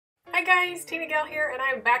Hi guys, TinaGale here, and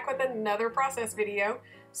I'm back with another process video.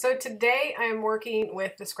 So today I am working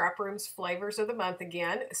with the ScrapRoom's Flavors of the Month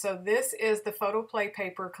again. So this is the Photo Play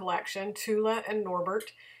Paper collection, Tula and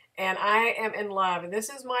Norbert, and I am in love. This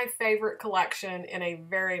is my favorite collection in a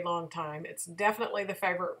very long time. It's definitely the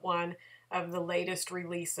favorite one of the latest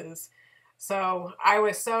releases. So I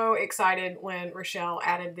was so excited when Rochelle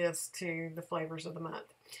added this to the Flavors of the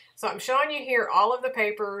Month. So I'm showing you here all of the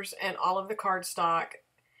papers and all of the cardstock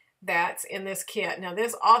that's in this kit. Now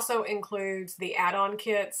this also includes the add-on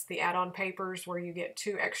kits, the add-on papers where you get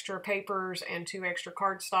 2 extra papers and 2 extra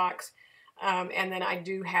cardstocks. And then I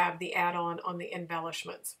do have the add-on on the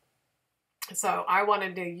embellishments. So I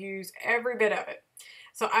wanted to use every bit of it.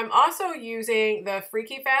 So I'm also using the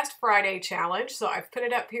Freaky Fast Friday challenge. So I've put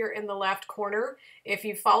it up here in the left corner. If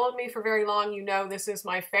you've followed me for very long, you know this is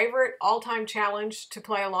my favorite all-time challenge to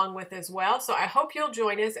play along with as well. So I hope you'll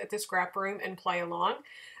join us at the Scrap Room and play along.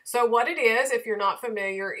 So what it is, if you're not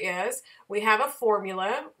familiar, is we have a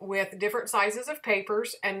formula with different sizes of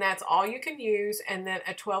papers, and that's all you can use, and then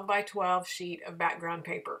a 12 by 12 sheet of background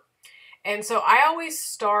paper. And so I always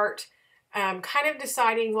start kind of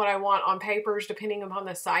deciding what I want on papers depending upon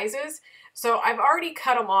the sizes. So I've already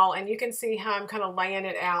cut them all, and you can see how I'm kind of laying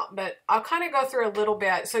it out, but I'll kind of go through a little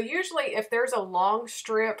bit. So usually if there's a long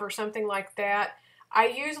strip or something like that, I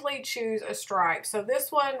usually choose a stripe. So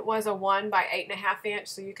this one was a 1 by 8.5 inch,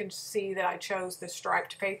 so you can see that I chose the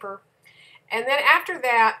striped paper. And then after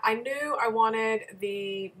that, I knew I wanted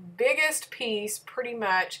the biggest piece pretty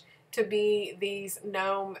much to be these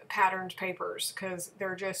gnome patterned papers because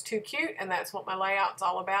they're just too cute, and that's what my layout's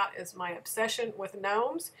all about, is my obsession with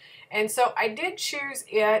gnomes. And so I did choose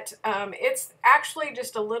it. It's actually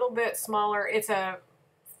just a little bit smaller. It's a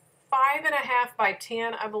 5.5 by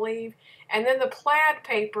 10, I believe. And then the plaid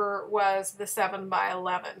paper was the 7 by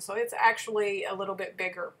 11. So it's actually a little bit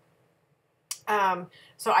bigger.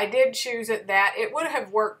 So I did choose it that. It would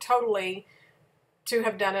have worked totally to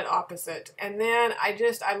have done it opposite. And then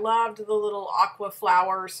I loved the little aqua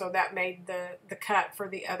flowers, so that made the cut for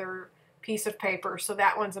the other piece of paper. So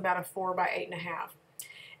that one's about a 4 by 8.5.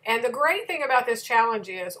 And the great thing about this challenge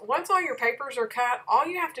is once all your papers are cut, all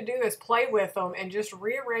you have to do is play with them and just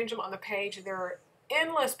rearrange them on the page. There are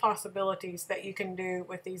endless possibilities that you can do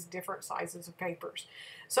with these different sizes of papers.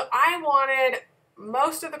 So I wanted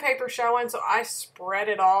most of the paper showing, so I spread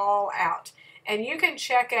it all out. And you can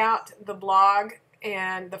check out the blog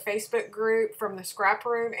and the Facebook group from the Scrap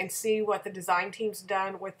Room and see what the design team's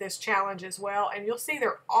done with this challenge as well. And you'll see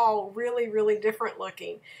they're all really, really different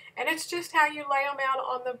looking. And it's just how you lay them out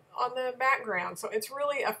on the background. So it's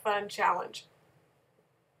really a fun challenge.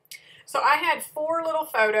 So I had 4 little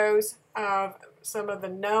photos of some of the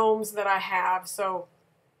gnomes that I have. So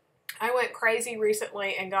I went crazy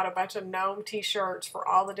recently and got a bunch of gnome t-shirts for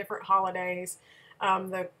all the different holidays.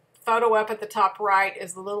 The photo up at the top right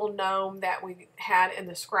is the little gnome that we had in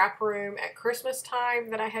the Scrap Room at Christmas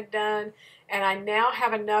time that I had done. And I now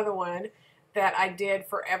have another one that I did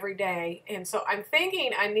for every day. And so I'm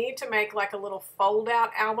thinking I need to make like a little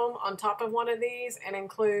fold-out album on top of one of these and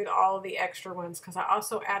include all of the extra ones, because I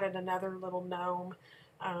also added another little gnome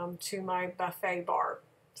to my buffet bar.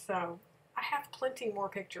 So I have plenty more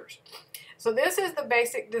pictures. So this is the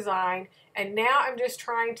basic design, and now I'm just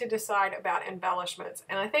trying to decide about embellishments.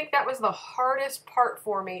 And I think that was the hardest part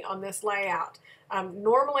for me on this layout.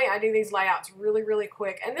 Normally I do these layouts really, really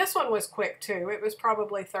quick, and this one was quick too. It was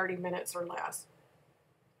probably 30 minutes or less.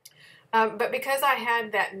 But because I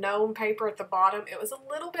had that gnome paper at the bottom, it was a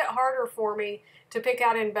little bit harder for me to pick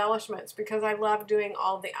out embellishments because I love doing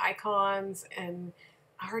all the icons, and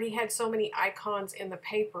I already had so many icons in the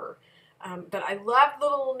paper. But I loved the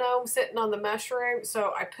little gnome sitting on the mushroom,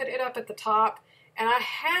 so I put it up at the top. And I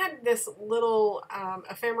had this little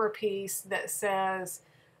ephemera piece that says,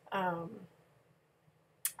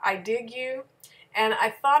 I dig you. And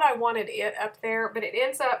I thought I wanted it up there, but it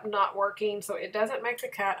ends up not working, so it doesn't make the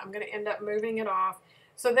cut. I'm going to end up moving it off.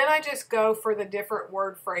 So then I just go for the different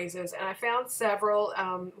word phrases, and I found several.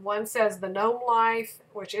 One says the gnome life,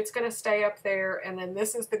 which it's going to stay up there, and then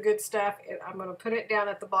this is the good stuff. I'm going to put it down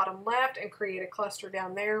at the bottom left and create a cluster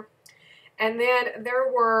down there. And then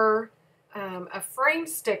there were a frame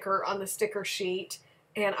sticker on the sticker sheet,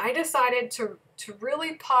 and I decided to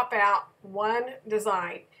really pop out one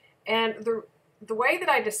design. And the way that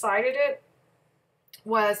I decided it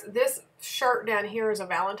was this shirt down here is a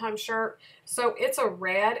Valentine's shirt. So it's a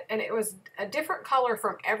red, and it was a different color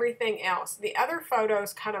from everything else. The other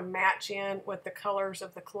photos kind of match in with the colors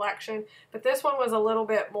of the collection, but this one was a little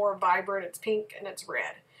bit more vibrant. It's pink and it's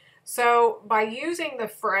red. So by using the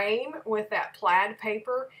frame with that plaid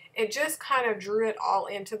paper, it just kind of drew it all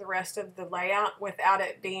into the rest of the layout without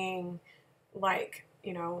it being like,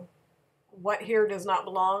 you know, what here does not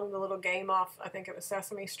belong, the little game off, I think it was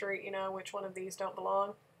Sesame Street, you know, which one of these don't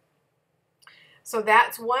belong. So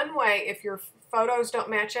that's one way. If your photos don't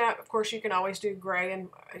match up, of course you can always do gray and,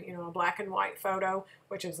 you know, a black and white photo,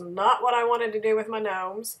 which is not what I wanted to do with my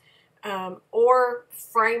gnomes, or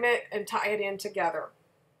frame it and tie it in together.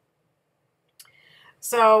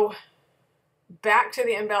 So back to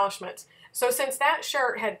the embellishments. So since that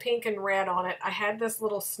shirt had pink and red on it, I had this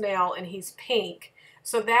little snail and he's pink.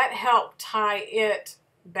 So that helped tie it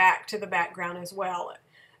back to the background as well.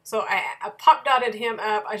 So I pop dotted him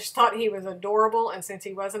up. I just thought he was adorable, and since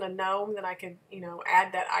he wasn't a gnome, then I could, you know,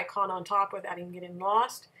 add that icon on top without him getting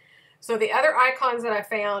lost. So the other icons that I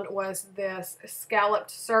found was this scalloped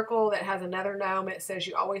circle that has another gnome. It says,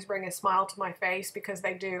 "You always bring a smile to my face," because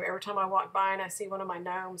they do. Every time I walk by and I see one of my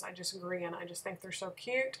gnomes, I just grin. I just think they're so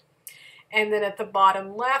cute. And then at the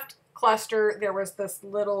bottom left cluster, there was this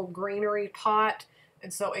little greenery pot.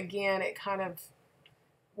 And so again, it kind of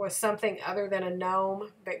was something other than a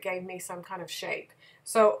gnome, but gave me some kind of shape.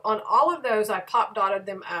 So on all of those, I pop dotted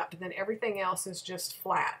them up, and then everything else is just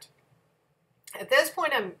flat. At this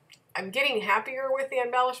point, I'm getting happier with the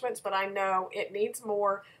embellishments, but I know it needs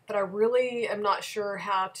more, but I really am not sure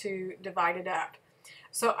how to divide it up.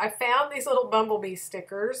 So I found these little bumblebee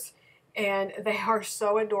stickers, and they are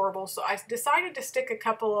so adorable. So I decided to stick a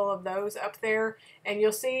couple of those up there, and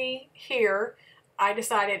you'll see here, I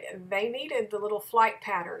decided they needed the little flight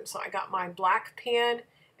pattern. So I got my black pen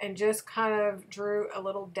and just kind of drew a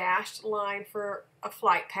little dashed line for a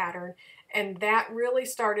flight pattern. And that really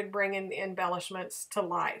started bringing the embellishments to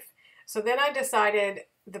life. So then I decided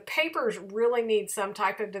the papers really need some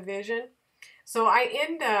type of division. So I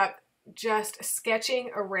end up just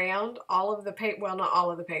sketching around all of the paper, well, not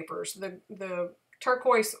all of the papers, the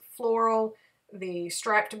turquoise floral, the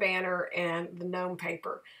striped banner, and the gnome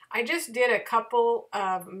paper. I just did a couple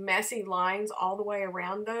of messy lines all the way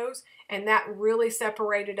around those, and that really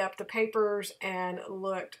separated up the papers and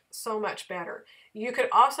looked so much better. You could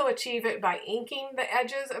also achieve it by inking the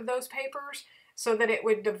edges of those papers so that it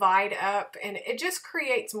would divide up, and it just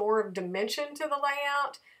creates more of dimension to the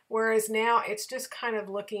layout, whereas now it's just kind of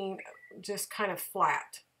looking just kind of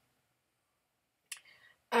flat.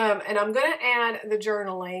 And I'm going to add the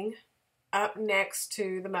journaling up next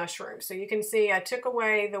to the mushroom. So you can see I took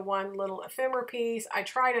away the one little ephemera piece. I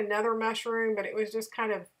tried another mushroom, but it was just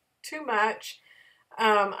kind of too much.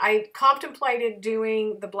 I contemplated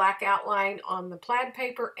doing the black outline on the plaid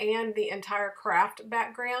paper and the entire craft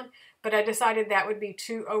background, but I decided that would be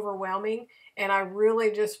too overwhelming, and I really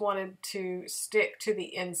just wanted to stick to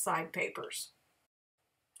the inside papers.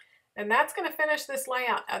 And that's going to finish this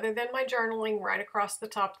layout, other than my journaling right across the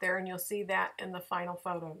top there, and you'll see that in the final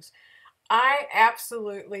photos. I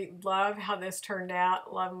absolutely love how this turned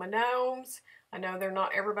out. Love my gnomes. I know they're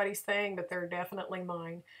not everybody's thing, but they're definitely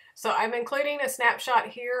mine. So I'm including a snapshot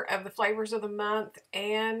here of the flavors of the month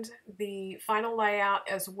and the final layout,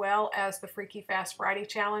 as well as the Freaky Fast Friday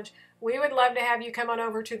challenge. We would love to have you come on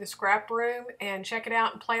over to the scrap room and check it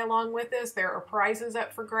out and play along with us. There are prizes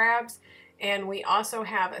up for grabs, and we also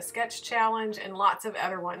have a sketch challenge and lots of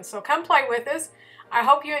other ones. So come play with us. I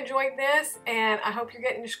hope you enjoyed this, and I hope you're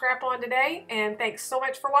getting your scrap on today. And thanks so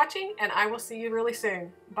much for watching, and I will see you really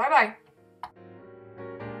soon. Bye-bye.